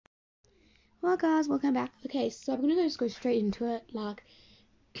Well, guys, welcome back. Okay, so I'm gonna just go straight into it, like,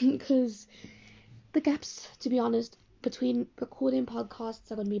 because the gaps, to be honest, between recording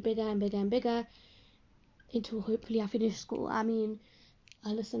podcasts are gonna be bigger and bigger and bigger until hopefully I finish school.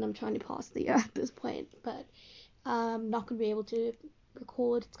 Listen, I'm trying to pass the year at this point, but I'm not gonna be able to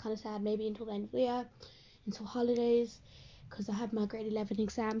record. It's kind of sad, maybe until the end of the year, until holidays, because I have my grade 11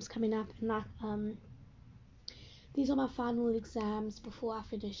 exams coming up, and these are my final exams before I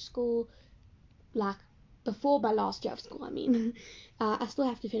finish school. Like before my last year of school. I still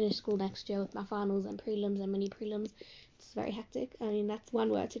have to finish school next year with my finals and prelims and mini prelims. It's very hectic. That's one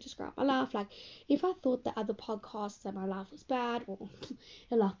word to describe my life. Like, if I thought the other podcasts that my life was bad or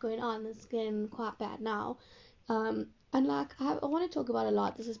a lot going on, it's getting quite bad now. And like, I want to talk about a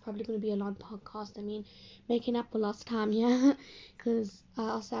lot. This is probably going to be a long podcast. Making up for lost time here because I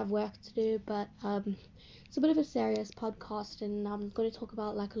also have work to do. But it's a bit of a serious podcast, and I'm going to talk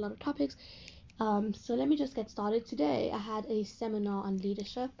about like a lot of topics. So let me just get started. Today I had a seminar on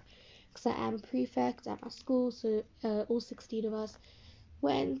leadership because I am prefect at my school. So all 16 of us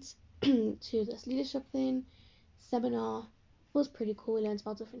went to this leadership thing seminar. It was pretty cool. We learned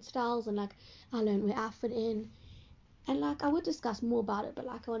about different styles, and like I learned where I fit in. And like I would discuss more about it, but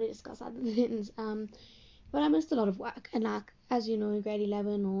like I want to discuss other things. But I missed a lot of work, and like as you know, grade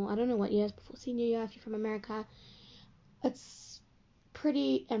 11 or I don't know what years before senior year if you're from America, it's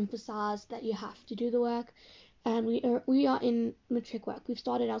pretty emphasized that you have to do the work, and we are in matric work. We've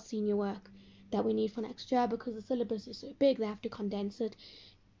started our senior work that we need for next year because the syllabus is so big. They have to condense it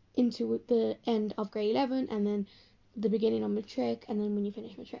into the end of grade 11 and then the beginning of matric, and then when you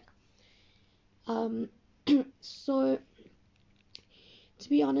finish matric. Um, so to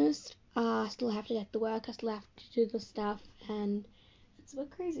be honest, I still have to get the work. I still have to do the stuff, and it's a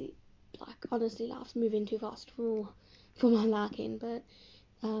bit crazy. Like honestly, life's moving too fast for my liking, but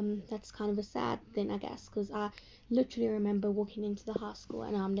that's kind of a sad thing, I guess, because I literally remember walking into the high school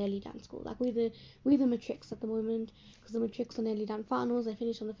and I'm nearly done school. Like we're the matrics at the moment, because the matrics are nearly done finals. They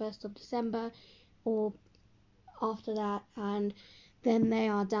finish on the 1st of December or after that, and then they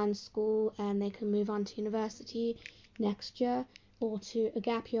are done school and they can move on to university next year or to a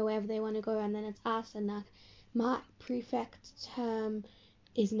gap year, wherever they want to go. And then it's us, and like my prefect term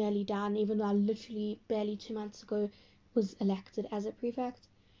is nearly done, even though I literally barely 2 months ago was elected as a prefect.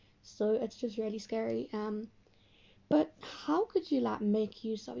 So it's just really scary. But how could you like make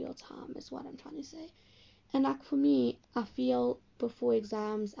use of your time is what I'm trying to say. And like for me, I feel before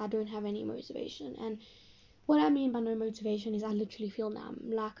exams I don't have any motivation. And what I mean by no motivation is I literally feel numb.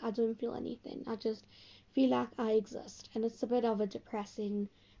 Like I don't feel anything. I just feel like I exist, and it's a bit of a depressing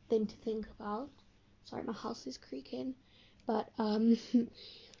thing to think about. Sorry, my house is creaking, but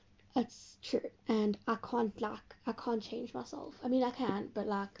it's true, and I can't change myself. I can, but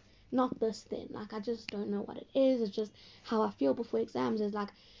like not this thing. Like I just don't know what it is. It's just how I feel before exams is like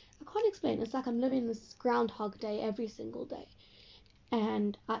I can't explain. It's like I'm living this groundhog day every single day,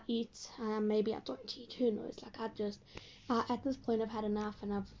 and I eat. Maybe I don't eat. Who knows? Like at this point I've had enough,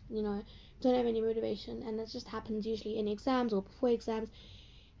 and I've don't have any motivation, and it just happens usually in exams or before exams,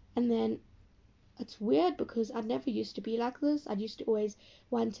 and then it's weird because I never used to be like this. I used to always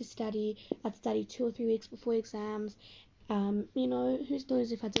want to study. I'd study 2 or 3 weeks before exams. Who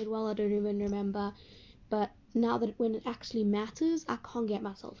knows if I did well? I don't even remember. But now that when it actually matters, I can't get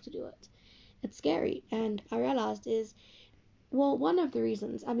myself to do it. It's scary, and I realized is well, one of the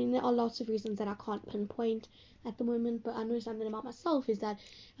reasons. There are lots of reasons that I can't pinpoint at the moment, but I know something about myself is that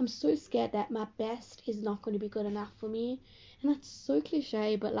I'm so scared that my best is not going to be good enough for me, and that's so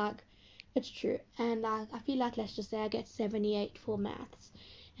cliche, but like it's true. And I feel like, let's just say I get 78 for maths,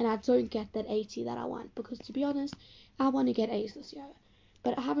 and I don't get that 80 that I want, because to be honest, I want to get A's this year,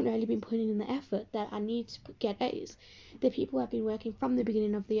 but I haven't really been putting in the effort that I need to get A's. The people have been working from the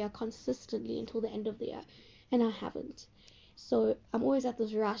beginning of the year consistently until the end of the year, and I haven't. So I'm always at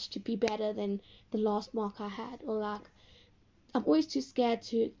this rush to be better than the last mark I had, or like I'm always too scared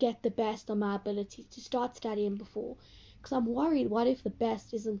to get the best on my ability to start studying before, because I'm worried, what if the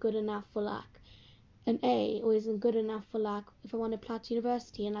best isn't good enough for like an A, or isn't good enough for like if I want to apply to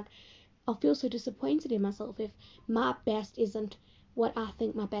university, and like I'll feel so disappointed in myself if my best isn't what I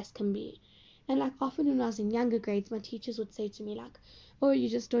think my best can be. And like often when I was in younger grades, my teachers would say to me like, "Oh, you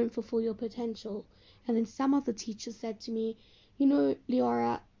just don't fulfill your potential." And then some of the teachers said to me,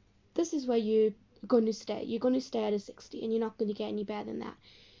 "Leora, this is where you're going to stay. You're going to stay at a 60, and you're not going to get any better than that."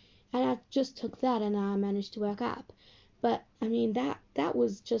 And I just took that, and I managed to work up. But that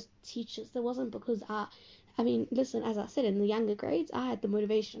was just teachers. That wasn't because listen, as I said, in the younger grades, I had the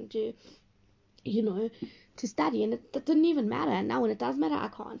motivation to, you know, to study, and that didn't even matter. And now when it does matter, I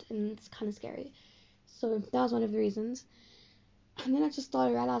can't, and it's kind of scary. So that was one of the reasons. And then I just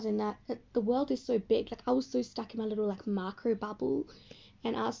started realizing that the world is so big. Like I was so stuck in my little like macro bubble,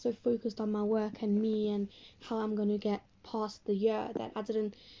 and I was so focused on my work and me and how I'm gonna get past the year that I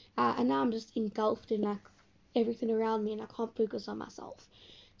didn't. And now I'm just engulfed in like everything around me, and I can't focus on myself.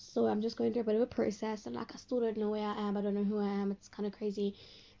 So I'm just going through a bit of a process, and like I still don't know where I am. I don't know who I am. It's kind of crazy.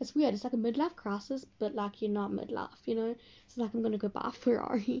 It's weird. It's like a midlife crisis, but like you're not midlife, you know. It's like I'm gonna go buy a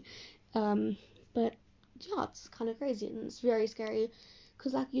Ferrari. But yeah, it's kind of crazy and it's very scary,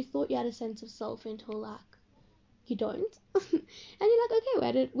 because like you thought you had a sense of self until like you don't, and you're like,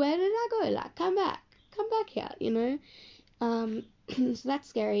 okay, where did I go? Like come back here, you know. So that's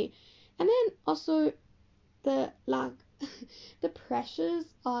scary. And then also the like the pressures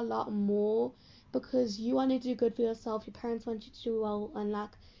are a lot more, because you want to do good for yourself, your parents want you to do well, and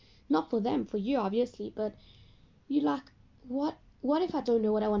like not for them, for you obviously, but you like, what if I don't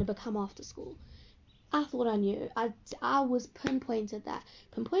know what I want to become after school? I thought I knew. I was pinpointed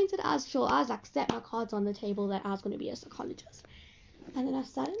as sure. I was like set my cards on the table that I was going to be a psychologist. And then I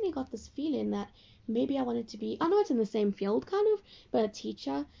suddenly got this feeling that maybe I wanted to be, I know it's in the same field kind of, but a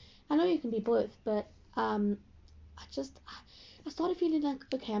teacher. I know you can be both, but I started feeling like,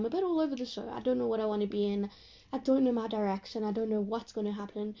 okay, I'm a bit all over the show. I don't know what I want to be in. I don't know my direction. I don't know what's going to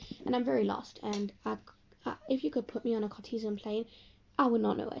happen, and I'm very lost. And if you could put me on a Cartesian plane, I would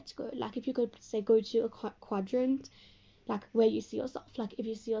not know where to go. Like if you could say go to a quadrant, like where you see yourself. Like if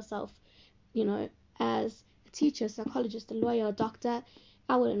you see yourself, you know, as a teacher, psychologist, a lawyer, a doctor,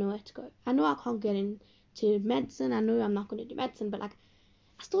 I wouldn't know where to go. I know I can't get into medicine. I know I'm not going to do medicine, but like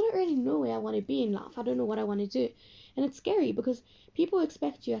I still don't really know where I want to be in life. I don't know what I want to do. And it's scary because people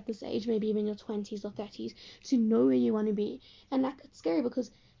expect you at this age, maybe even your 20s or 30s, to know where you want to be. And like it's scary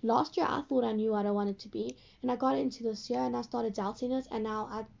because last year I thought I knew what I wanted to be, and I got into this year and I started doubting it, and now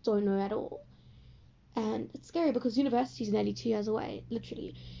I don't know at all. And it's scary because university is nearly 2 years away,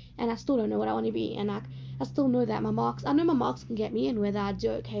 literally, and I still don't know what I want to be. And like I still know that I know my marks can get me in whether I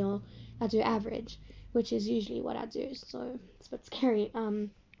do okay or I do average, which is usually what I do. So it's a bit scary.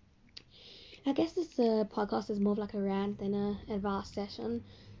 I guess this podcast is more of like a rant than a advice session,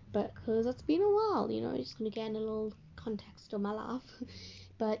 but because it's been a while, you know, just gonna get in a little context of my life.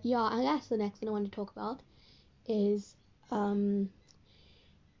 But yeah, I guess the next thing I want to talk about is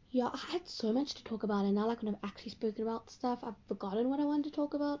yeah, I had so much to talk about, and now like when I've actually spoken about stuff, I've forgotten what I wanted to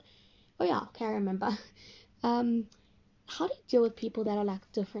talk about. Oh yeah, okay, I remember. um, how do you deal with people that are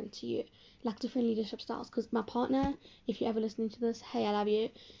like different to you, like different leadership styles? Because my partner, if you're ever listening to this, hey, I love you.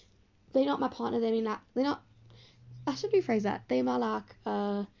 They're not my partner. They mean like they're not. I should rephrase that. They're like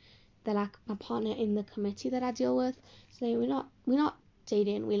my partner in the committee that I deal with. So we're not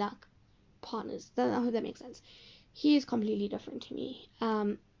dating. We're like partners. I hope that makes sense. He is completely different to me.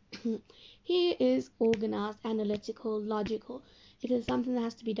 He is organized, analytical, logical. If there's something that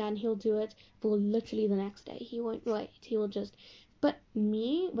has to be done, he'll do it for literally the next day. He won't wait. He will just. But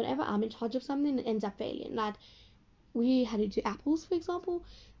me, whenever I'm in charge of something, it ends up failing. Like we had to do apples, for example.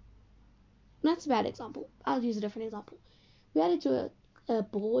 That's a bad example. I'll use a different example. We had to do a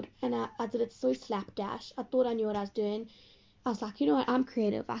board, and I did it so slapdash. I thought I knew what I was doing. I was like, you know what, I'm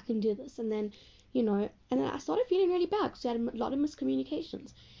creative. I can do this. And then, and then I started feeling really bad because we had a lot of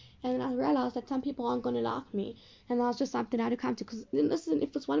miscommunications. And then I realized that some people aren't going to like me. And that was just something I had to come to. Because listen,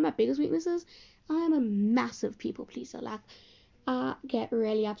 if it's one of my biggest weaknesses, I am a massive people pleaser. Like, I get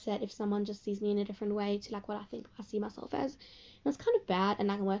really upset if someone just sees me in a different way to like what I think I see myself as. And it's kind of bad, and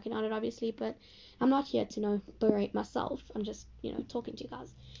like I'm working on it obviously, but I'm not here to berate myself. I'm just talking to you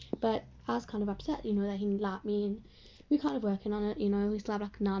guys. But I was kind of upset, that he didn't like me, and we're kind of working on it. We still have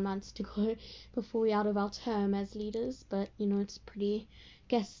like 9 months to go before we're out of our term as leaders. But it's pretty. I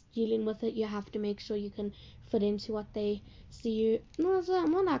guess dealing with it, you have to make sure you can fit into what they see you. No,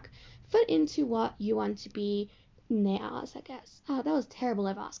 I'm not like fit into what you want to be now, I guess. Oh, that was terrible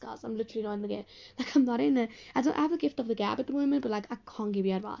advice, guys. I'm literally not in the game. Like, I'm not in the. I don't have the gift of the gab at the moment, but like, I can't give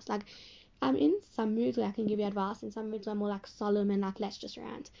you advice. Like, I'm in some moods where I can give you advice, and some moods where I'm more like solemn and like, let's just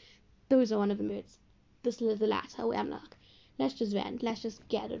rant. Those are one of the moods. This is the latter where I'm like, let's just vent, let's just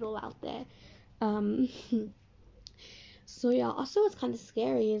get it all out there. Um, so yeah, also what's kind of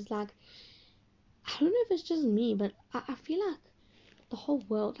scary is like, I don't know if it's just me, but I feel like the whole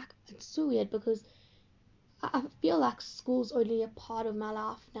world, like, it's so weird because I feel like school's only a part of my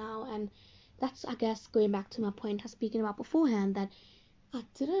life now, and that's, I guess, going back to my point I was speaking about beforehand, that I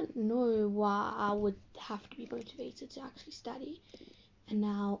didn't know why I would have to be motivated to actually study. And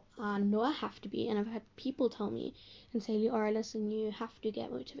now I know I have to be, and I've had people tell me and say, Leora, listen, you have to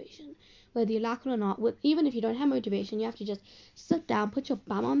get motivation. Whether you like it or not, even if you don't have motivation, you have to just sit down, put your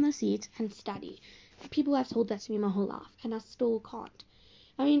bum on the seat, and study. People have told that to me my whole life, and I still can't.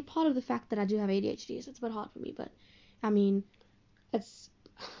 I mean, part of the fact that I do have ADHD, so it's a bit hard for me, but I mean, it's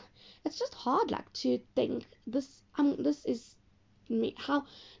it's just hard, like, to think this is me. How,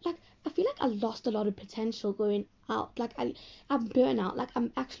 like, I feel like I lost a lot of potential going out. Like, I'm burnt out. Like,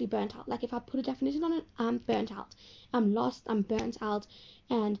 I'm actually burnt out. Like, if I put a definition on it, I'm burnt out. I'm lost. I'm burnt out.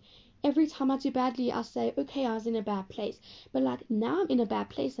 And every time I do badly, I say, okay, I was in a bad place. But, like, now I'm in a bad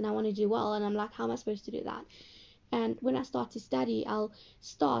place and I want to do well. And I'm like, how am I supposed to do that? And when I start to study, I'll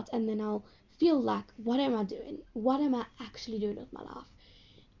start and then I'll feel like, what am I doing? What am I actually doing with my life?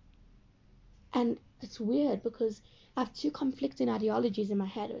 And it's weird because I have two conflicting ideologies in my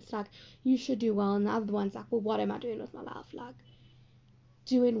head. It's like, you should do well, and the other one's like, well, what am I doing with my life? Like,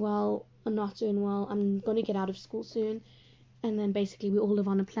 doing well or not doing well. I'm going to get out of school soon, and then basically we all live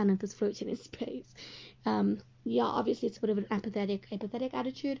on a planet that's floating in space. Yeah, obviously it's a bit of an apathetic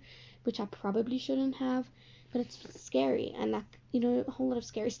attitude, which I probably shouldn't have, but it's scary, and like, a whole lot of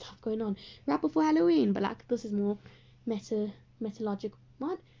scary stuff going on right before Halloween. But like, this is more metalogical.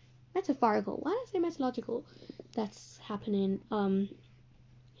 What? Metaphorical. Why did I say metalogical? That's happening.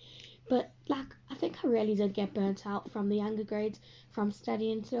 But like, I think I really did get burnt out from the younger grades, from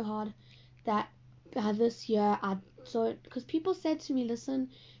studying so hard, that this year I don't. Because people said to me, listen,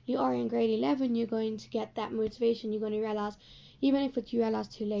 you are in grade 11, you're going to get that motivation. You're going to realize, even if you realize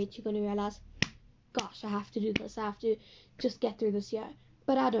too late, you're going to realize, gosh, I have to do this. I have to just get through this year.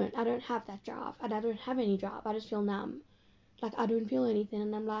 But I don't have that drive. I don't have any drive. I just feel numb. Like, I don't feel anything.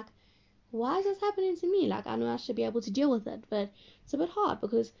 And I'm like, why is this happening to me? Like, I know I should be able to deal with it, but it's a bit hard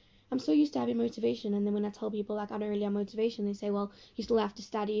because I'm so used to having motivation. And then when I tell people, like, I don't really have motivation, they say, well, you still have to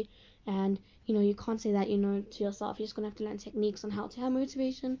study. And, you can't say that, to yourself. You're just going to have to learn techniques on how to have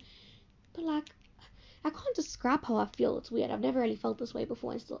motivation. But, like, I can't describe how I feel. It's weird. I've never really felt this way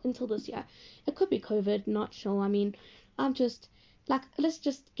before until this year. It could be COVID, not sure. I mean, I'm just, like, let's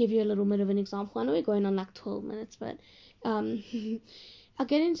just give you a little bit of an example. I know we're going on, like, 12 minutes, but, I'll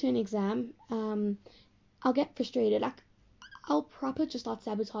get into an exam, I'll get frustrated, like, I'll proper just start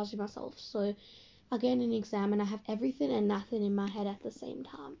sabotaging myself. So I'll get in an exam and I have everything and nothing in my head at the same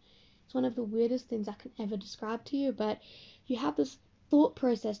time. It's one of the weirdest things I can ever describe to you, but you have this thought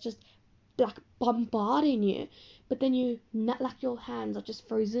process just, like, bombarding you, but then like, your hands are just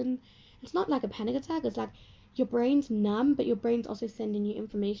frozen. It's not like a panic attack, it's like your brain's numb, but your brain's also sending you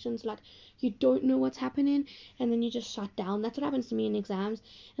information, so like, you don't know what's happening, and then you just shut down. That's what happens to me in exams.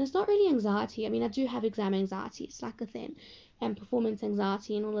 And it's not really anxiety. I mean, I do have exam anxiety, it's like a thing, and performance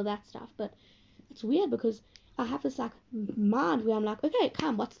anxiety and all of that stuff, but it's weird because I have this, like, mind where I'm like, okay,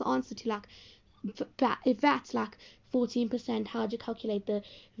 come, what's the answer to, like, if that's like 14%, how do you calculate the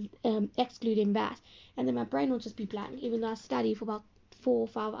excluding VAT? And then my brain will just be blank, even though I study for about 4 or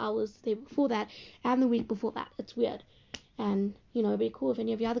 5 hours the day before that and the week before that. It's weird. And, it'd be cool if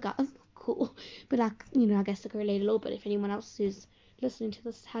any of you other guys, cool, but like, I guess I could relate a little bit if anyone else who's listening to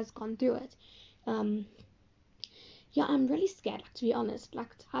this has gone through it. Yeah, I'm really scared, like, to be honest.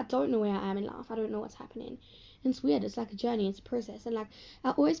 Like, I don't know where I am in life. I don't know what's happening. And it's weird. It's like a journey. It's a process. And, like, I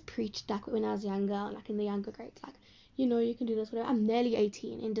always preached, like, when I was younger, like, in the younger grades, like, you can do this, whatever. I'm nearly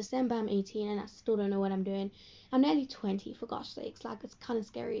 18. In December, I'm 18, and I still don't know what I'm doing. I'm nearly 20, for gosh sakes. Like, it's kind of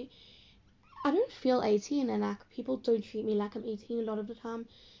scary. I don't feel 18, and, like, people don't treat me like I'm 18 a lot of the time.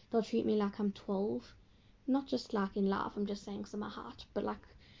 They'll treat me like I'm 12. Not just, like, in life. I'm just saying, 'cause of my heart. But, like,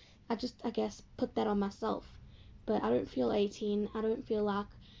 I guess, put that on myself. But I don't feel 18. I don't feel like,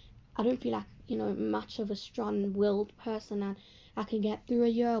 much of a strong-willed person, and I can get through a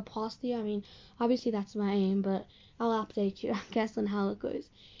year or past the year. I mean, obviously that's my aim, but I'll update you, I guess, on how it goes.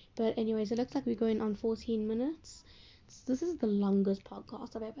 But anyways, it looks like we're going on 14 minutes. This is the longest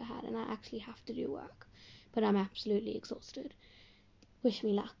podcast I've ever had, and I actually have to do work. But I'm absolutely exhausted. Wish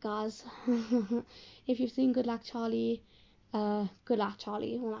me luck, guys. If you've seen Good Luck Charlie, good luck,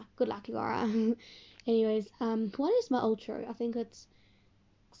 Charlie. Or like, good luck, Laura. Anyways, what is my outro? I think it's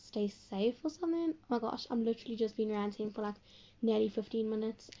stay safe or something. Oh my gosh, I'm literally just been ranting for like nearly 15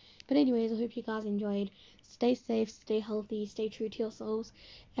 minutes. But anyways, I hope you guys enjoyed. Stay safe, stay healthy, stay true to yourselves.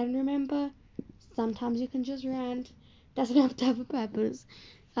 And remember, sometimes you can just rant. Doesn't have to have a purpose.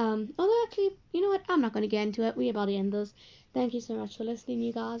 Although actually, you know what? I'm not going to get into it. We're about to end this. Thank you so much for listening,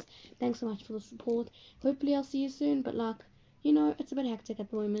 you guys. Thanks so much for the support. Hopefully I'll see you soon. But like, it's a bit hectic at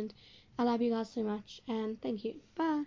the moment. I love you guys so much, and thank you. Bye.